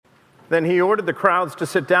Then he ordered the crowds to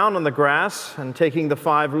sit down on the grass, and taking the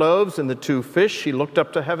 5 loaves and the 2 fish, he looked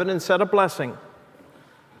up to heaven and said a blessing.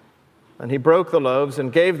 And he broke the loaves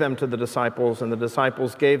and gave them to the disciples, and the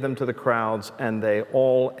disciples gave them to the crowds, and they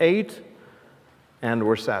all ate and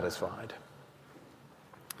were satisfied.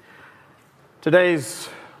 Today's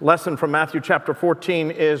lesson from Matthew chapter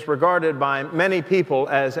 14 is regarded by many people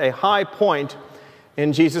as a high point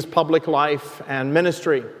in Jesus' public life and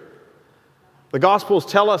ministry. The Gospels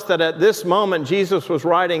tell us that at this moment, Jesus was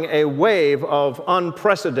riding a wave of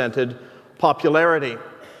unprecedented popularity.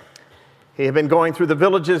 He had been going through the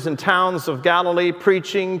villages and towns of Galilee,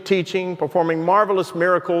 preaching, teaching, performing marvelous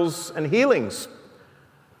miracles and healings.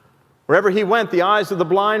 Wherever he went, the eyes of the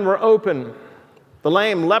blind were open. The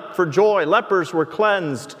lame leapt for joy. Lepers were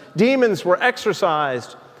cleansed. Demons were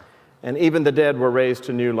exorcised. And even the dead were raised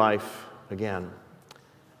to new life again.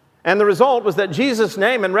 And the result was that Jesus'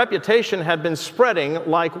 name and reputation had been spreading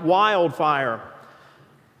like wildfire.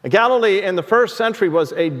 Galilee in the first century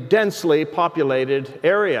was a densely populated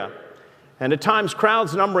area. And at times,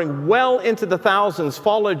 crowds numbering well into the thousands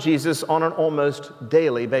followed Jesus on an almost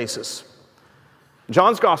daily basis.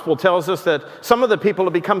 John's Gospel tells us that some of the people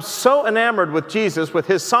had become so enamored with Jesus, with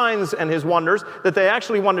his signs and his wonders, that they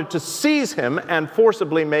actually wanted to seize him and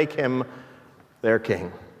forcibly make him their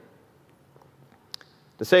king.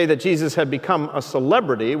 To say that Jesus had become a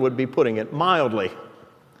celebrity would be putting it mildly.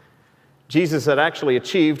 Jesus had actually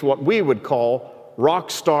achieved what we would call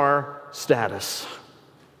rock star status.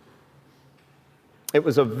 It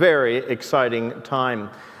was a very exciting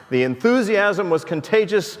time. The enthusiasm was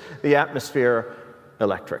contagious, the atmosphere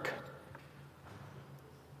electric.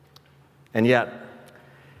 And yet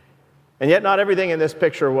not everything in this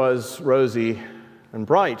picture was rosy and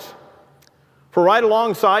bright. For right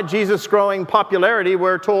alongside Jesus' growing popularity,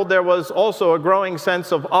 we're told there was also a growing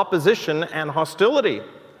sense of opposition and hostility.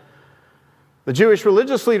 The Jewish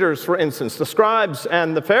religious leaders, for instance, the scribes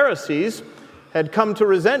and the Pharisees, had come to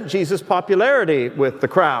resent Jesus' popularity with the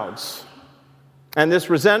crowds. And this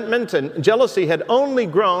resentment and jealousy had only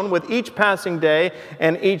grown with each passing day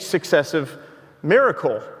and each successive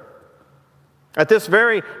miracle. At this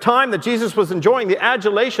very time that Jesus was enjoying the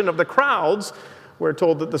adulation of the crowds, we're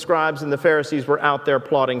told that the scribes and the Pharisees were out there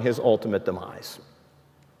plotting his ultimate demise.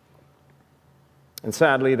 And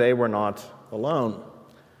sadly, they were not alone.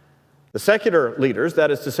 The secular leaders,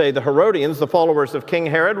 that is to say the Herodians, the followers of King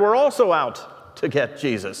Herod, were also out to get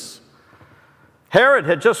Jesus. Herod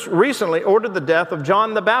had just recently ordered the death of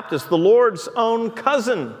John the Baptist, the Lord's own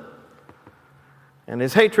cousin. And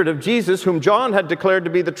his hatred of Jesus, whom John had declared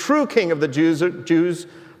to be the true king of the Jews,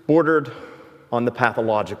 bordered on the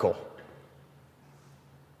pathological.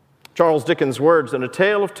 Charles Dickens' words in A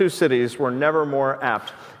Tale of Two Cities were never more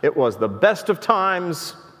apt. It was the best of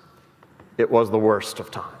times, it was the worst of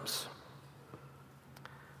times.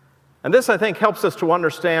 And this, I think, helps us to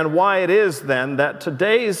understand why it is, then, that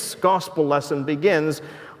today's gospel lesson begins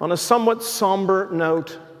on a somewhat somber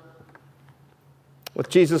note, with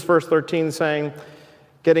Jesus, verse 13, saying,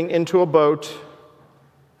 getting into a boat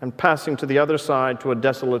and passing to the other side to a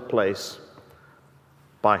desolate place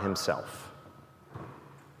by himself.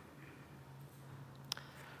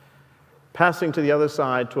 Passing to the other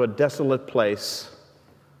side to a desolate place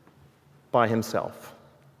by himself.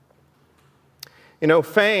 You know,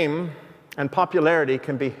 fame and popularity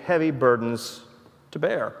can be heavy burdens to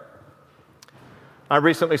bear. I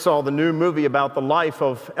recently saw the new movie about the life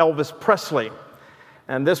of Elvis Presley,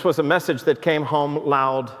 and this was a message that came home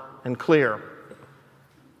loud and clear.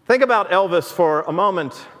 Think about Elvis for a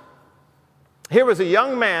moment. Here was a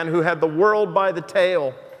young man who had the world by the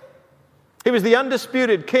tail. He was the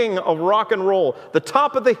undisputed king of rock and roll, the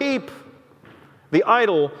top of the heap, the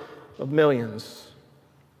idol of millions.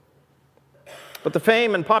 But the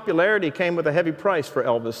fame and popularity came with a heavy price for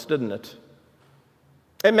Elvis, didn't it?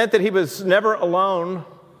 It meant that he was never alone.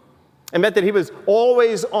 It meant that he was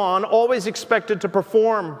always on, always expected to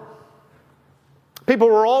perform. People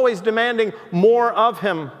were always demanding more of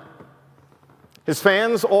him. His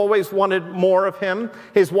fans always wanted more of him.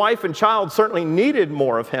 His wife and child certainly needed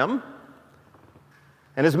more of him.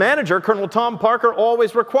 And his manager, Colonel Tom Parker,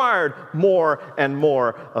 always required more and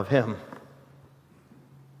more of him.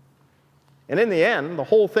 And in the end, the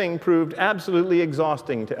whole thing proved absolutely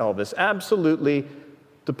exhausting to Elvis, absolutely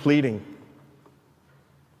depleting.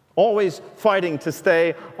 Always fighting to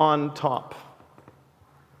stay on top.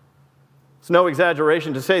 It's no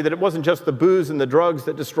exaggeration to say that it wasn't just the booze and the drugs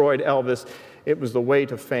that destroyed Elvis, it was the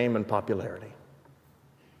weight of fame and popularity.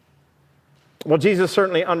 Well, Jesus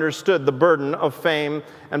certainly understood the burden of fame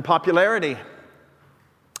and popularity.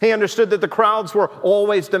 He understood that the crowds were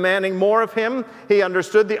always demanding more of him. He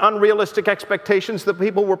understood the unrealistic expectations that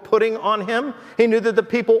people were putting on him. He knew that the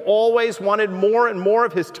people always wanted more and more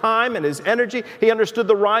of his time and his energy. He understood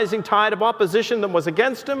the rising tide of opposition that was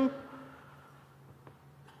against him.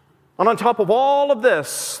 And on top of all of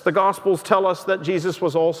this, the Gospels tell us that Jesus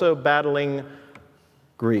was also battling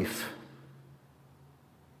grief.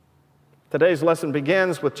 Today's lesson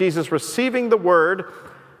begins with Jesus receiving the word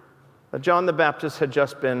that John the Baptist had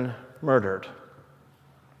just been murdered.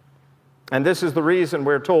 And this is the reason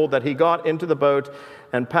we're told that he got into the boat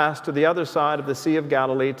and passed to the other side of the Sea of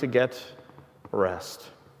Galilee to get rest.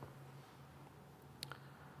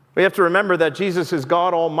 We have to remember that Jesus is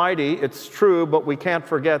God Almighty. It's true, but we can't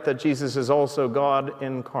forget that Jesus is also God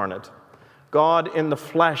incarnate, God in the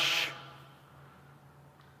flesh.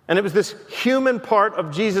 And it was this human part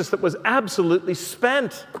of Jesus that was absolutely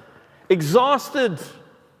spent, exhausted.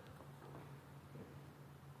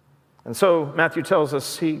 And so Matthew tells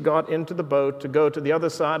us he got into the boat to go to the other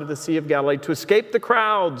side of the Sea of Galilee, to escape the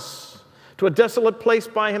crowds, to a desolate place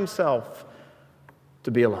by himself,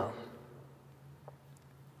 to be alone.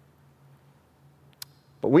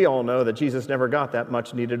 But we all know that Jesus never got that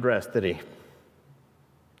much needed rest, did he?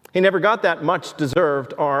 He never got that much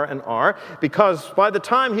deserved R&R, because by the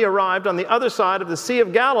time he arrived on the other side of the Sea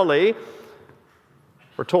of Galilee,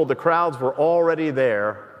 we're told the crowds were already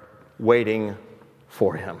there waiting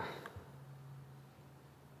for him.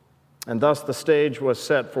 And thus the stage was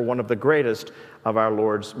set for one of the greatest of our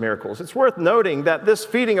Lord's miracles. It's worth noting that this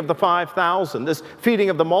feeding of the 5,000, this feeding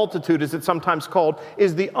of the multitude, as it's sometimes called,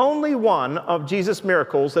 is the only one of Jesus'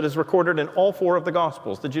 miracles that is recorded in all four of the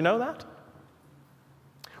Gospels. Did you know that?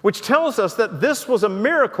 Which tells us that this was a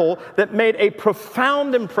miracle that made a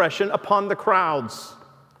profound impression upon the crowds.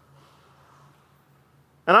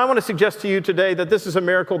 And I want to suggest to you today that this is a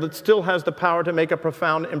miracle that still has the power to make a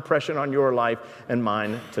profound impression on your life and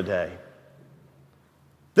mine today.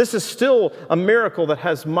 This is still a miracle that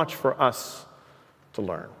has much for us to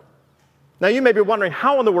learn. Now, you may be wondering,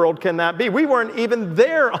 how in the world can that be? We weren't even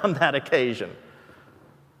there on that occasion.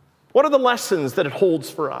 What are the lessons that it holds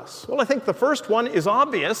for us? Well, I think the first one is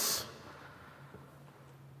obvious.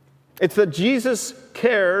 It's that Jesus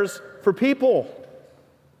cares for people.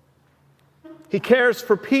 He cares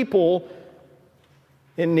for people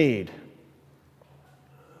in need.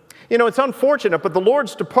 You know, it's unfortunate, but the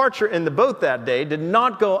Lord's departure in the boat that day did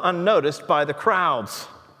not go unnoticed by the crowds.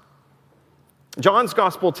 John's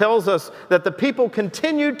gospel tells us that the people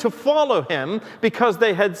continued to follow him because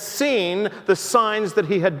they had seen the signs that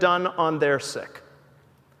he had done on their sick.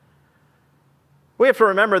 We have to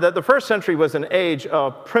remember that the first century was an age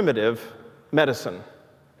of primitive medicine.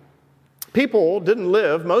 People didn't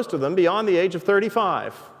live, most of them, beyond the age of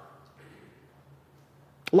 35.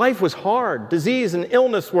 Life was hard. Disease and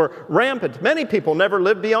illness were rampant. Many people never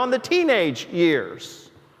lived beyond the teenage years.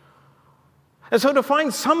 And so to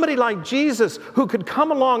find somebody like Jesus who could come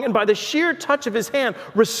along and by the sheer touch of his hand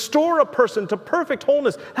restore a person to perfect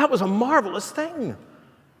wholeness, that was a marvelous thing.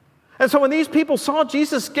 And so when these people saw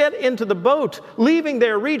Jesus get into the boat, leaving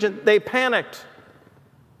their region, they panicked.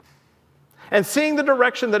 And seeing the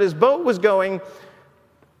direction that his boat was going,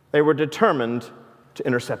 they were determined to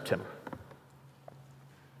intercept him.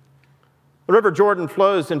 The River Jordan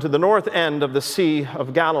flows into the north end of the Sea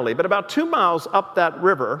of Galilee, but about 2 miles up that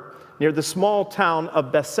river, near the small town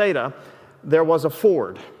of Bethsaida, there was a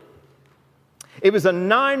ford. It was a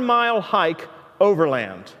 9-mile hike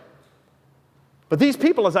overland. But these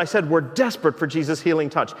people, as I said, were desperate for Jesus' healing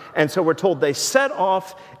touch, and so we're told they set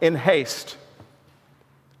off in haste.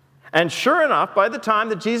 And sure enough, by the time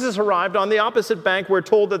that Jesus arrived on the opposite bank, we're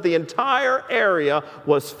told that the entire area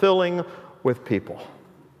was filling with people.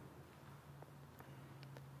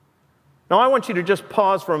 Now, I want you to just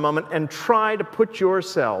pause for a moment and try to put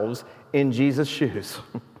yourselves in Jesus' shoes.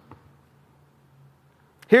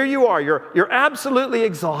 Here you are, you're absolutely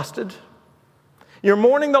exhausted. You're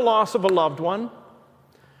mourning the loss of a loved one.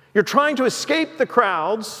 You're trying to escape the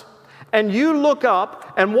crowds. And you look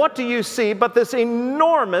up, and what do you see but this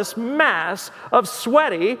enormous mass of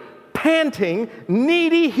sweaty, panting,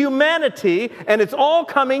 needy humanity, and it's all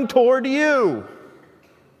coming toward you.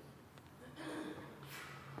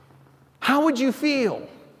 How would you feel?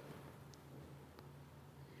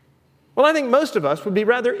 Well, I think most of us would be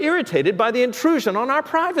rather irritated by the intrusion on our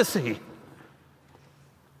privacy.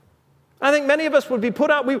 I think many of us would be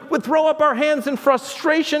put out, we would throw up our hands in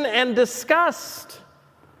frustration and disgust.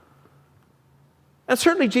 And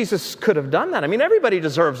certainly Jesus could have done that. I mean, everybody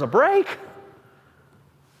deserves a break.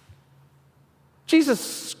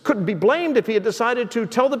 Jesus couldn't be blamed if he had decided to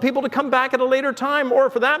tell the people to come back at a later time, or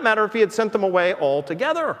for that matter, if he had sent them away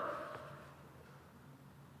altogether.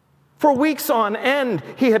 For weeks on end,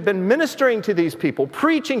 he had been ministering to these people,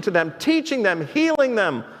 preaching to them, teaching them, healing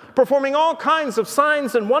them, performing all kinds of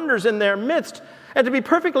signs and wonders in their midst. And to be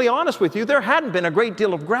perfectly honest with you, there hadn't been a great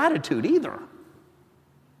deal of gratitude either.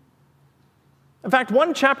 In fact,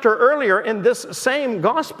 one chapter earlier in this same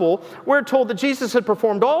gospel, we're told that Jesus had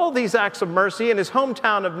performed all these acts of mercy in his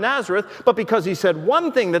hometown of Nazareth, but because he said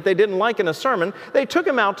one thing that they didn't like in a sermon, they took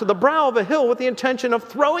him out to the brow of a hill with the intention of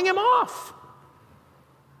throwing him off.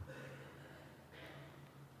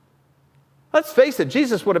 Let's face it,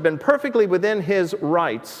 Jesus would have been perfectly within his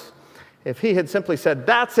rights if he had simply said,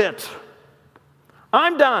 "That's it.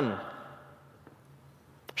 I'm done.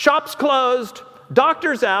 Shop's closed,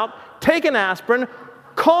 doctor's out, take an aspirin,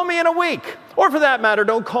 call me in a week. Or for that matter,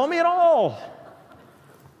 don't call me at all."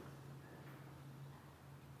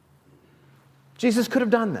 Jesus could have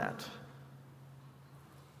done that.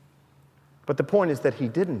 But the point is that he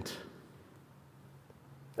didn't.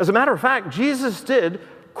 As a matter of fact, Jesus did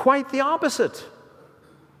quite the opposite.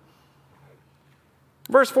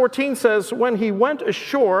 Verse 14 says, "When he went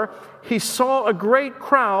ashore, he saw a great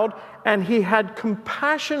crowd, and he had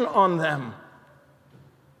compassion on them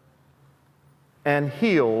and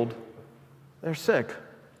healed their sick."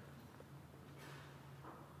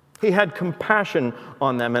 He had compassion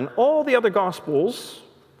on them, and all the other Gospels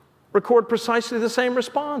record precisely the same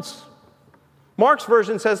response. Mark's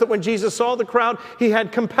version says that when Jesus saw the crowd, he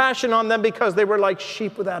had compassion on them because they were like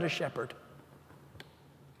sheep without a shepherd.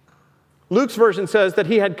 Luke's version says that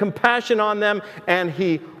he had compassion on them and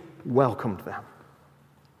he welcomed them.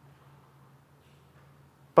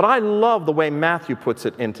 But I love the way Matthew puts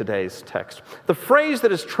it in today's text. The phrase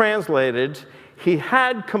that is translated, "he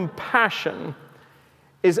had compassion,"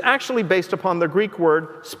 is actually based upon the Greek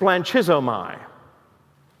word splanchizomai.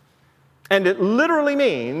 And it literally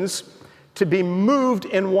means to be moved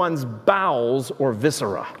in one's bowels or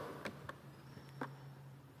viscera.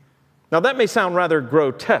 Now that may sound rather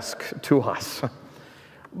grotesque to us,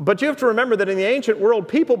 but you have to remember that in the ancient world,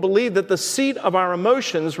 people believed that the seat of our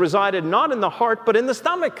emotions resided not in the heart, but in the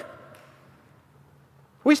stomach.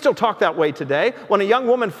 We still talk that way today. When a young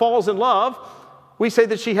woman falls in love, we say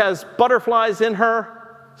that she has butterflies in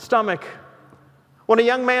her stomach. When a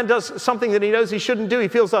young man does something that he knows he shouldn't do, he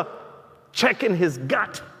feels a check in his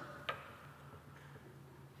gut.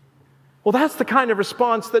 Well, that's the kind of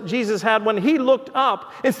response that Jesus had when he looked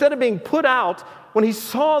up. Instead of being put out, when he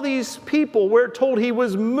saw these people, we're told he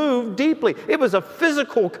was moved deeply. It was a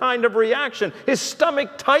physical kind of reaction. His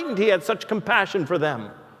stomach tightened. He had such compassion for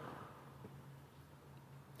them.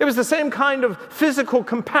 It was the same kind of physical,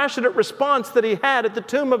 compassionate response that he had at the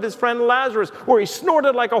tomb of his friend Lazarus, where he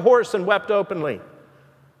snorted like a horse and wept openly.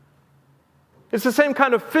 It's the same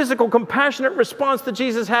kind of physical, compassionate response that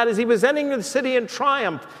Jesus had as he was entering the city in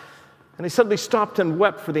triumph. And he suddenly stopped and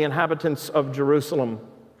wept for the inhabitants of Jerusalem.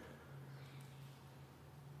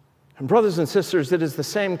 And brothers and sisters, it is the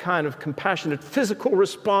same kind of compassionate physical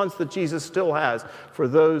response that Jesus still has for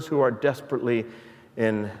those who are desperately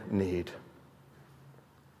in need.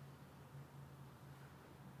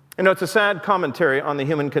 You know, it's a sad commentary on the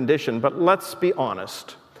human condition, but let's be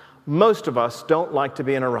honest. Most of us don't like to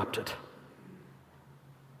be interrupted.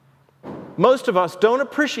 Most of us don't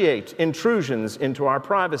appreciate intrusions into our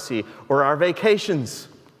privacy or our vacations.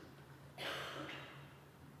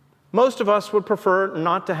 Most of us would prefer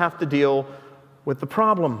not to have to deal with the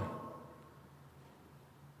problem.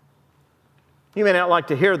 You may not like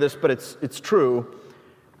to hear this, but it's true.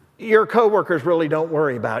 Your coworkers really don't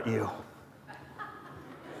worry about you.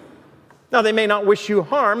 Now, they may not wish you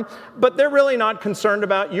harm, but they're really not concerned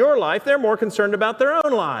about your life. They're more concerned about their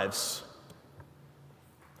own lives.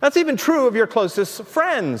 That's even true of your closest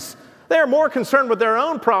friends. They are more concerned with their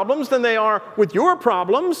own problems than they are with your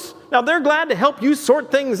problems. Now, they're glad to help you sort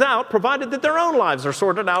things out, provided that their own lives are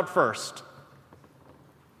sorted out first.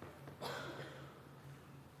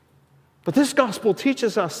 But this gospel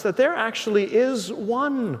teaches us that there actually is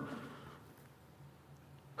one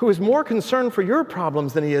who is more concerned for your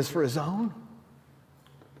problems than he is for his own.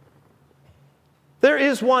 There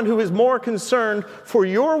is one who is more concerned for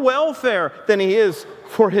your welfare than he is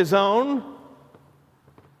for his own.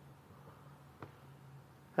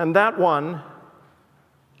 And that one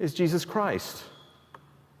is Jesus Christ.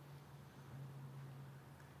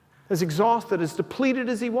 As exhausted, as depleted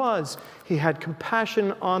as he was, he had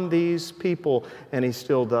compassion on these people, and he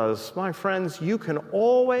still does. My friends, you can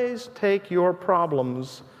always take your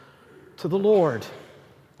problems to the Lord.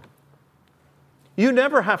 You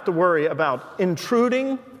never have to worry about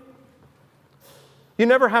intruding You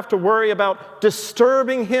never have to worry about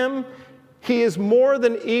disturbing him. He is more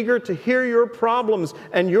than eager to hear your problems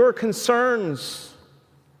and your concerns.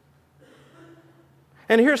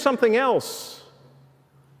 And here's something else.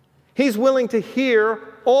 He's willing to hear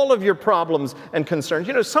all of your problems and concerns.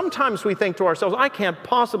 You know, sometimes we think to ourselves, I can't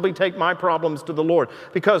possibly take my problems to the Lord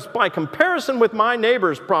because by comparison with my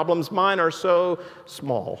neighbor's problems, mine are so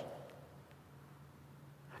small.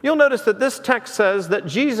 You'll notice that this text says that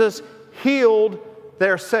Jesus healed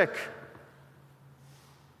their sick.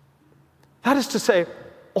 That is to say,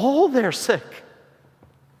 all their sick.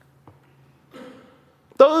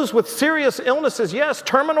 Those with serious illnesses, yes,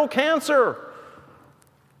 terminal cancer,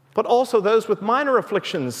 but also those with minor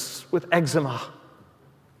afflictions, with eczema.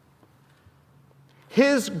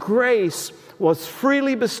 His grace was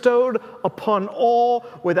freely bestowed upon all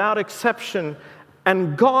without exception,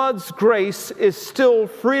 and God's grace is still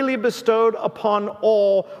freely bestowed upon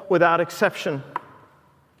all without exception.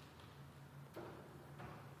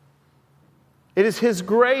 It is His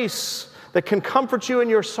grace that can comfort you in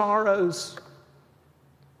your sorrows.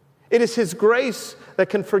 It is His grace that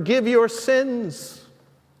can forgive your sins.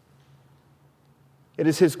 It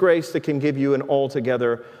is His grace that can give you an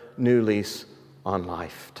altogether new lease on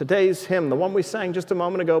life. Today's hymn, the one we sang just a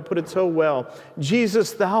moment ago, put it so well.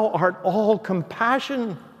 Jesus, thou art all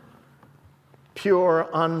compassion, pure,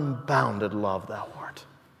 unbounded love thou art.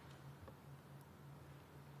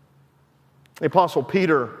 The Apostle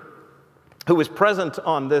Peter, who was present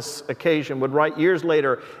on this occasion, would write years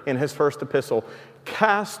later in his first epistle,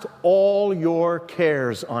 cast all your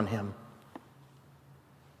cares on him,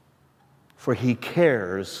 for he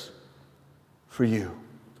cares for you.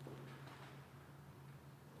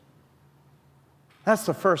 That's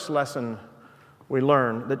the first lesson we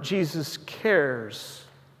learn, that Jesus cares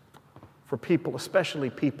for people, especially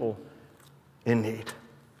people in need.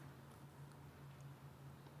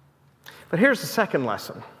 But here's the second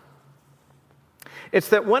lesson. It's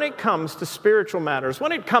that when it comes to spiritual matters,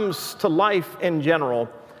 when it comes to life in general,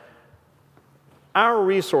 our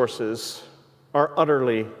resources are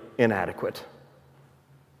utterly inadequate.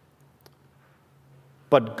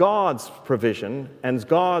 But God's provision and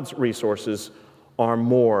God's resources are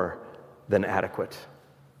more than adequate.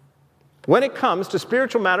 When it comes to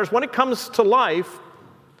spiritual matters, when it comes to life,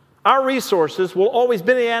 our resources will always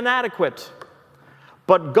be inadequate.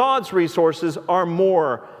 But God's resources are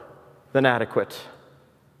more than adequate.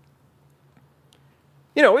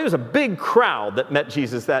 You know, it was a big crowd that met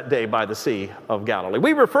Jesus that day by the Sea of Galilee.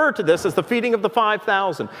 We refer to this as the feeding of the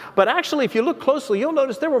 5,000. But actually, if you look closely, you'll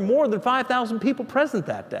notice there were more than 5,000 people present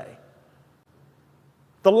that day.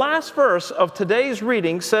 The last verse of today's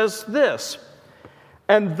reading says this,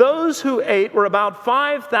 and those who ate were about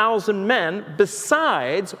 5,000 men,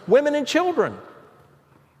 besides women and children.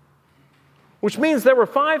 Which means there were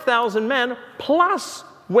 5,000 men plus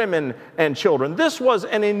women and children. This was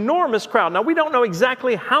an enormous crowd. Now, we don't know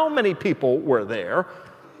exactly how many people were there,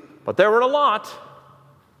 but there were a lot.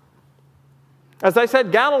 As I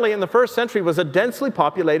said, Galilee in the first century was a densely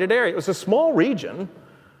populated area. It was a small region.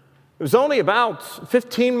 It was only about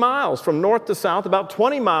 15 miles from north to south, about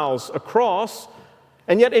 20 miles across,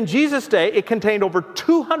 and yet in Jesus' day, it contained over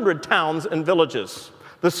 200 towns and villages,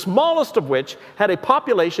 the smallest of which had a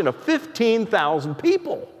population of 15,000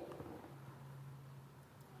 people.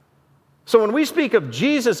 So when we speak of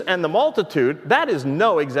Jesus and the multitude, that is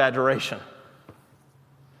no exaggeration.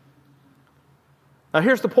 Now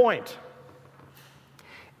here's the point.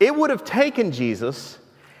 It would have taken Jesus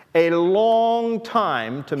a long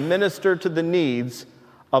time to minister to the needs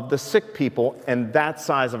of the sick people in that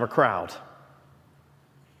size of a crowd.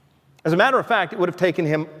 As a matter of fact, it would have taken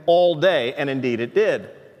him all day, and indeed it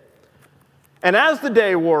did. And as the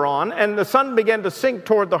day wore on and the sun began to sink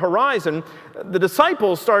toward the horizon, the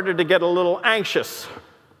disciples started to get a little anxious.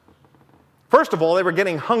 First of all, they were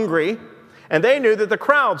getting hungry, and they knew that the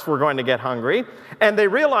crowds were going to get hungry, and they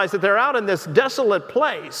realized that they're out in this desolate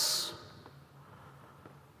place.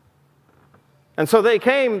 And so they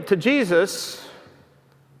came to Jesus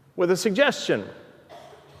with a suggestion,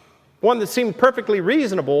 one that seemed perfectly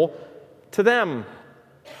reasonable to them.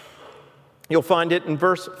 You'll find it in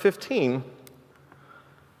verse 15.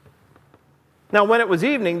 Now, when it was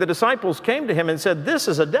evening, the disciples came to him and said, "This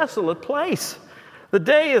is a desolate place. The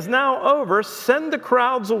day is now over. Send the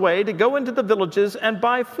crowds away to go into the villages and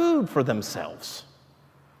buy food for themselves."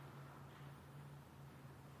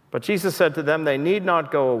 But Jesus said to them, "They need not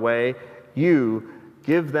go away. You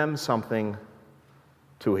give them something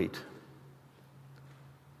to eat."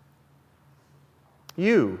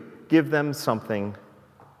 You give them something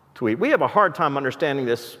to eat. We have a hard time understanding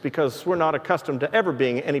this because we're not accustomed to ever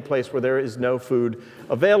being any place where there is no food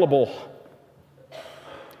available.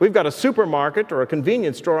 We've got a supermarket or a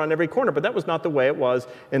convenience store on every corner, but that was not the way it was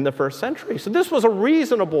in the first century. So this was a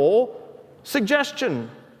reasonable suggestion.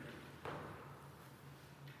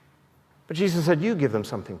 But Jesus said, you give them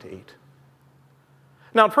something to eat.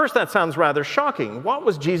 Now, at first that sounds rather shocking. What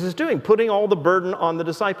was Jesus doing? Putting all the burden on the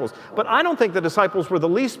disciples. But I don't think the disciples were the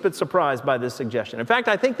least bit surprised by this suggestion. In fact,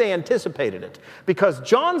 I think they anticipated it, because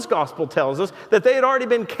John's gospel tells us that they had already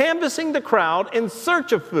been canvassing the crowd in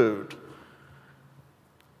search of food.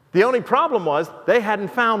 The only problem was they hadn't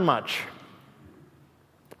found much.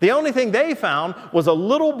 The only thing they found was a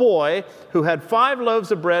little boy who had 5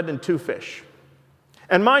 loaves of bread and 2 fish.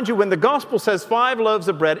 And mind you, when the gospel says 5 loaves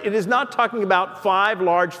of bread, it is not talking about 5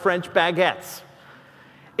 large French baguettes.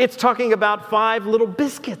 It's talking about 5 little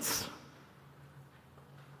biscuits.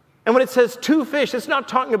 And when it says 2 fish, it's not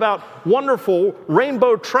talking about wonderful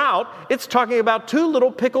rainbow trout. It's talking about 2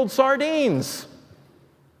 little pickled sardines.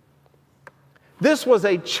 This was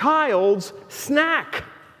a child's snack.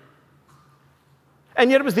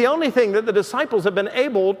 And yet it was the only thing that the disciples had been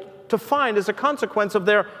able to find as a consequence of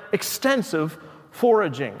their extensive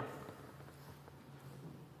foraging.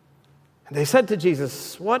 And they said to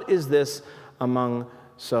Jesus, what is this among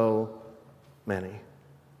so many?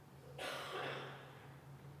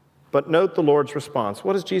 But note the Lord's response.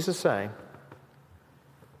 What does Jesus say?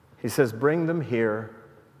 He says, bring them here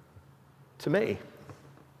to me.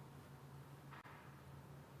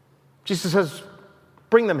 Jesus says,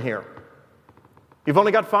 bring them here. You've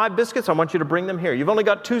only got 5 biscuits, I want you to bring them here. You've only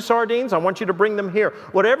got 2 sardines, I want you to bring them here.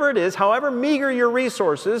 Whatever it is, however meager your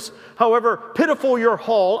resources, however pitiful your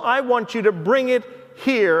haul, I want you to bring it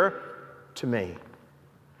here to me.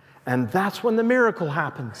 And that's when the miracle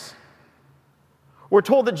happens. We're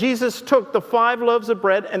told that Jesus took the 5 loaves of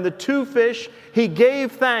bread and the 2 fish, he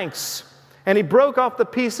gave thanks, and he broke off the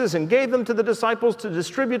pieces and gave them to the disciples to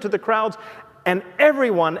distribute to the crowds. And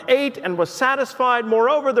everyone ate and was satisfied.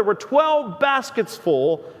 Moreover, there were 12 baskets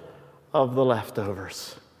full of the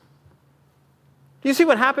leftovers. Do you see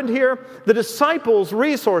what happened here? The disciples'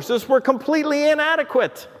 resources were completely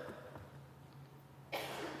inadequate.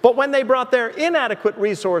 But when they brought their inadequate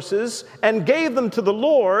resources and gave them to the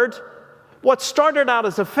Lord, what started out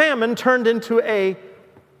as a famine turned into a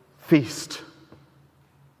feast.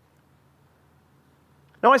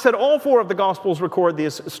 Now, I said all 4 of the Gospels record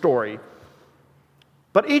this story.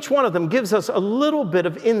 But each one of them gives us a little bit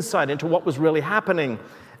of insight into what was really happening.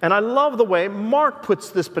 And I love the way Mark puts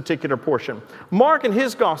this particular portion. Mark in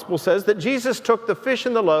his gospel says that Jesus took the fish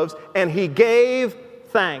and the loaves and he gave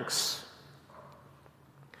thanks.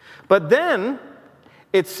 But then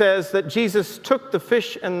it says that Jesus took the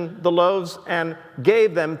fish and the loaves and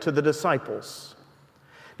gave them to the disciples.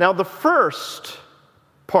 Now the first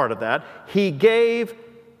part of that, he gave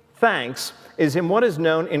thanks, is in what is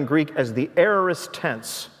known in Greek as the aorist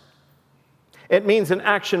tense. It means an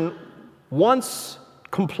action once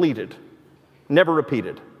completed, never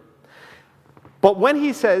repeated. But when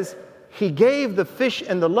he says he gave the fish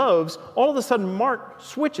and the loaves, all of a sudden Mark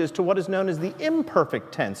switches to what is known as the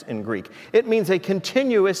imperfect tense in Greek. It means a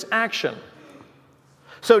continuous action.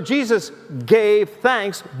 So Jesus gave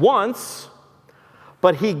thanks once,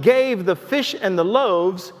 but he gave the fish and the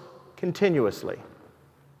loaves continuously.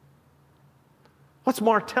 What's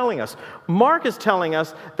Mark telling us? Mark is telling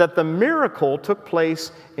us that the miracle took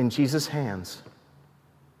place in Jesus' hands.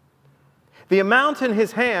 The amount in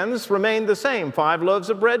his hands remained the same, 5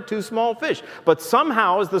 loaves of bread, 2 small fish. But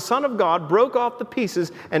somehow, as the Son of God broke off the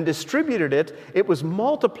pieces and distributed it, it was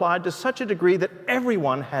multiplied to such a degree that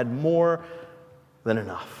everyone had more than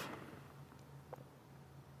enough.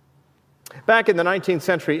 Back in the 19th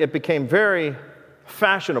century, it became very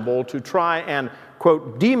fashionable to try and,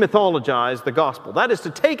 quote, demythologize the gospel. That is to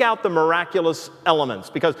take out the miraculous elements,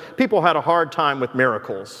 because people had a hard time with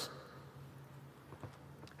miracles.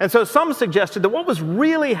 And so some suggested that what was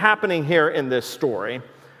really happening here in this story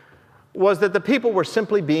was that the people were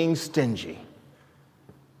simply being stingy.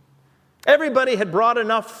 Everybody had brought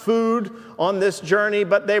enough food on this journey,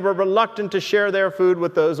 but they were reluctant to share their food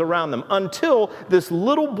with those around them, until this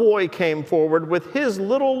little boy came forward with his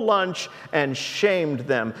little lunch and shamed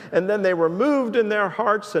them. And then they were moved in their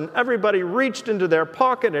hearts, and everybody reached into their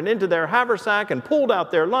pocket and into their haversack and pulled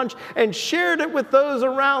out their lunch and shared it with those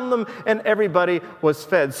around them, and everybody was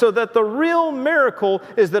fed. So that the real miracle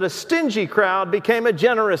is that a stingy crowd became a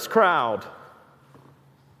generous crowd.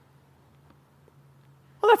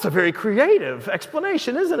 Well, that's a very creative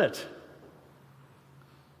explanation, isn't it?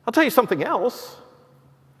 I'll tell you something else.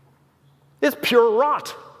 It's pure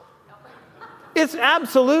rot. It's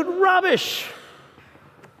absolute rubbish.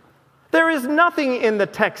 There is nothing in the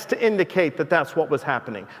text to indicate that that's what was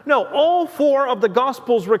happening. No, all four of the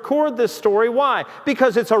Gospels record this story. Why?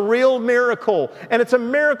 Because it's a real miracle, and it's a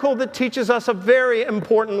miracle that teaches us a very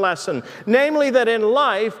important lesson. Namely, that in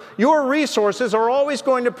life, your resources are always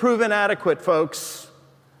going to prove inadequate, folks.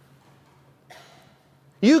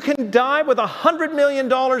 You can die with $100 million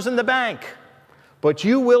in the bank, but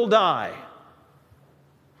you will die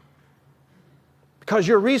because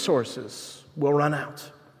your resources will run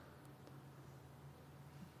out.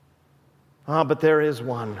 But there is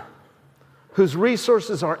one whose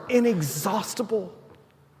resources are inexhaustible.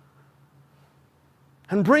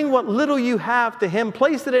 And bring what little you have to him,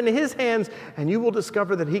 place it in his hands, and you will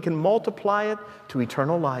discover that he can multiply it to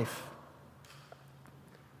eternal life.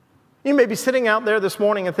 You may be sitting out there this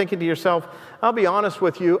morning and thinking to yourself, I'll be honest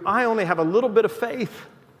with you, I only have a little bit of faith.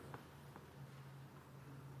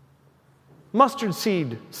 Mustard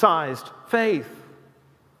seed-sized faith.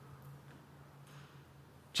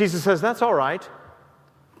 Jesus says, that's all right.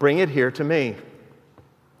 Bring it here to me.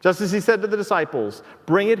 Just as he said to the disciples,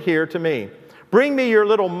 bring it here to me. Bring me your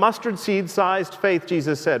little mustard seed-sized faith,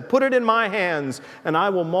 Jesus said. Put it in my hands, and I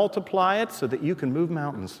will multiply it so that you can move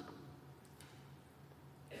mountains.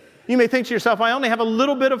 You may think to yourself, I only have a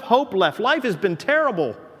little bit of hope left. Life has been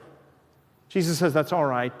terrible. Jesus says, that's all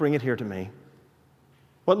right. Bring it here to me.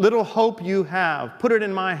 What little hope you have, put it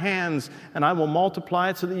in my hands, and I will multiply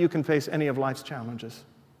it so that you can face any of life's challenges.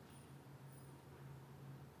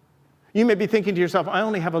 You may be thinking to yourself, I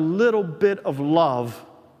only have a little bit of love.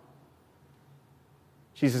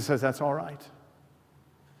 Jesus says, that's all right.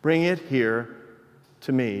 Bring it here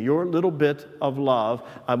to me. Your little bit of love,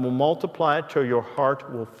 I will multiply it till your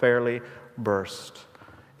heart will fairly burst.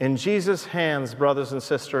 In Jesus' hands, brothers and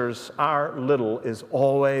sisters, our little is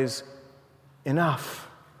always enough.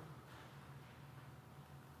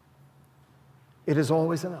 It is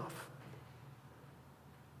always enough.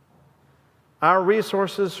 Our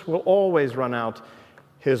resources will always run out.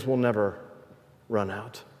 His will never run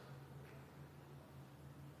out.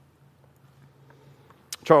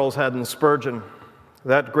 Charles Haddon Spurgeon,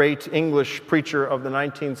 that great English preacher of the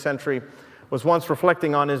 19th century, was once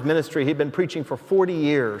reflecting on his ministry. He'd been preaching for 40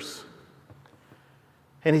 years.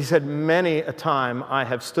 And he said, many a time I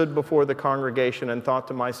have stood before the congregation and thought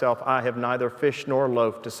to myself, I have neither fish nor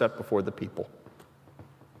loaf to set before the people.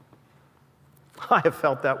 I have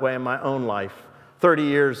felt that way in my own life. 30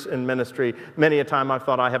 years in ministry, many a time I've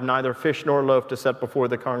thought I have neither fish nor loaf to set before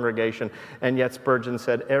the congregation. And yet Spurgeon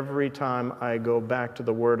said, every time I go back to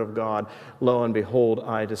the Word of God, lo and behold,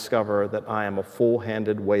 I discover that I am a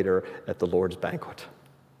full-handed waiter at the Lord's banquet.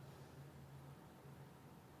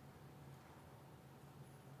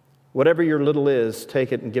 Whatever your little is,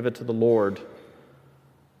 take it and give it to the Lord,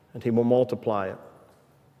 and He will multiply it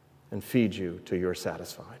and feed you till you're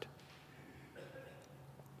satisfied.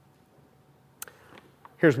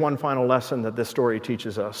 Here's one final lesson that this story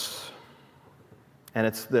teaches us, and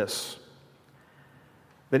it's this: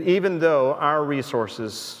 that even though our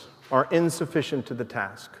resources are insufficient to the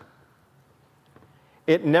task,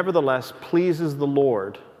 it nevertheless pleases the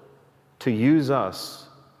Lord to use us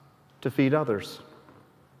to feed others.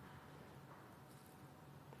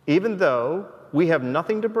 Even though we have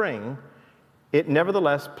nothing to bring, it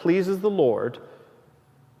nevertheless pleases the Lord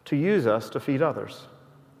to use us to feed others.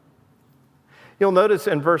 You'll notice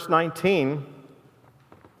in verse 19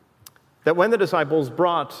 that when the disciples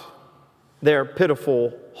brought their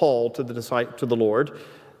pitiful haul to the Lord,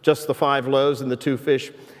 just the 5 loaves and the 2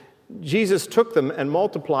 fish, Jesus took them and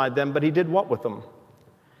multiplied them, but he did what with them?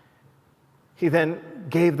 He then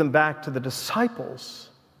gave them back to the disciples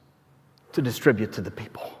to distribute to the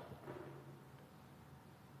people.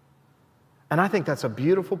 And I think that's a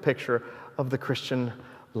beautiful picture of the Christian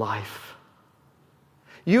life.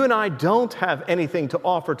 You and I don't have anything to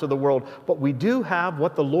offer to the world, but we do have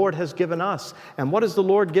what the Lord has given us. And what has the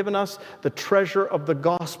Lord given us? The treasure of the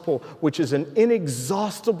gospel, which is an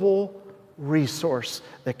inexhaustible resource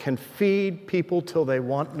that can feed people till they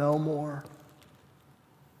want no more.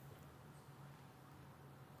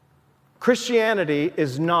 Christianity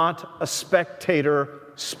is not a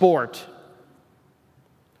spectator sport.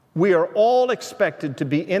 We are all expected to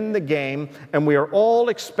be in the game, and we are all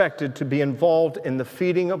expected to be involved in the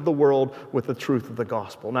feeding of the world with the truth of the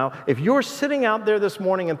gospel. Now, if you're sitting out there this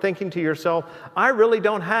morning and thinking to yourself, I really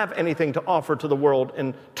don't have anything to offer to the world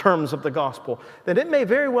in terms of the gospel, then it may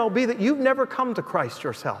very well be that you've never come to Christ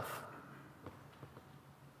yourself.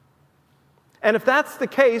 And if that's the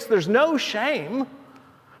case, there's no shame.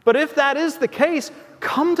 But if that is the case,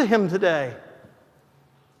 come to Him today.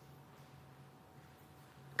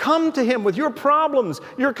 Come to him with your problems,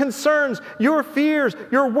 your concerns, your fears,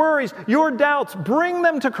 your worries, your doubts. Bring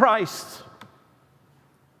them to Christ.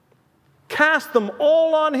 Cast them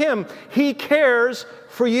all on him. He cares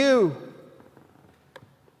for you.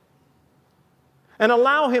 And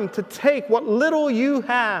allow him to take what little you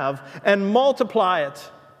have and multiply it.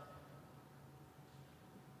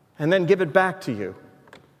 And then give it back to you.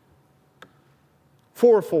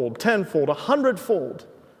 Fourfold, tenfold, 100-fold.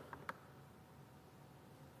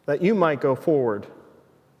 That you might go forward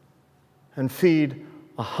and feed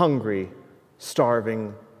a hungry,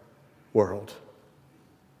 starving world.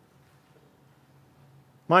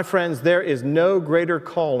 My friends, there is no greater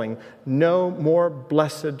calling, no more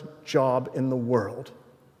blessed job in the world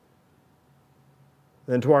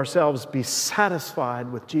than to ourselves be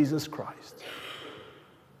satisfied with Jesus Christ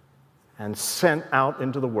and sent out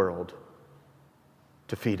into the world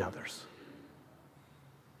to feed others.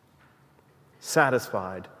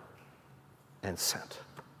 Satisfied and sent.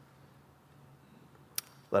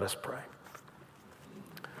 Let us pray.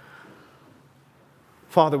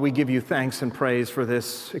 Father, we give you thanks and praise for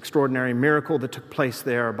this extraordinary miracle that took place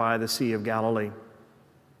there by the Sea of Galilee.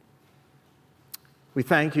 We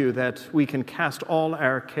thank you that we can cast all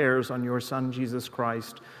our cares on your Son, Jesus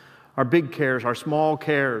Christ, our big cares, our small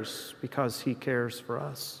cares, because he cares for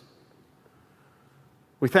us.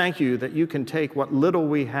 We thank you that you can take what little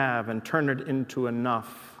we have and turn it into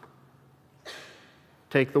enough.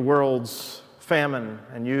 Take the world's famine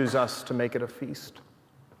and use us to make it a feast.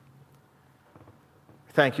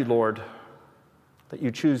 Thank you, Lord, that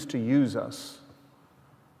you choose to use us,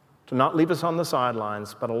 to not leave us on the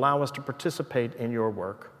sidelines, but allow us to participate in your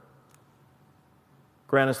work.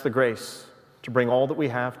 Grant us the grace to bring all that we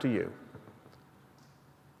have to you,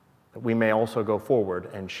 that we may also go forward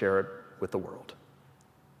and share it with the world.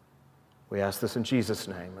 We ask this in Jesus'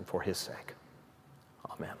 name and for his sake.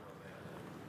 Amen.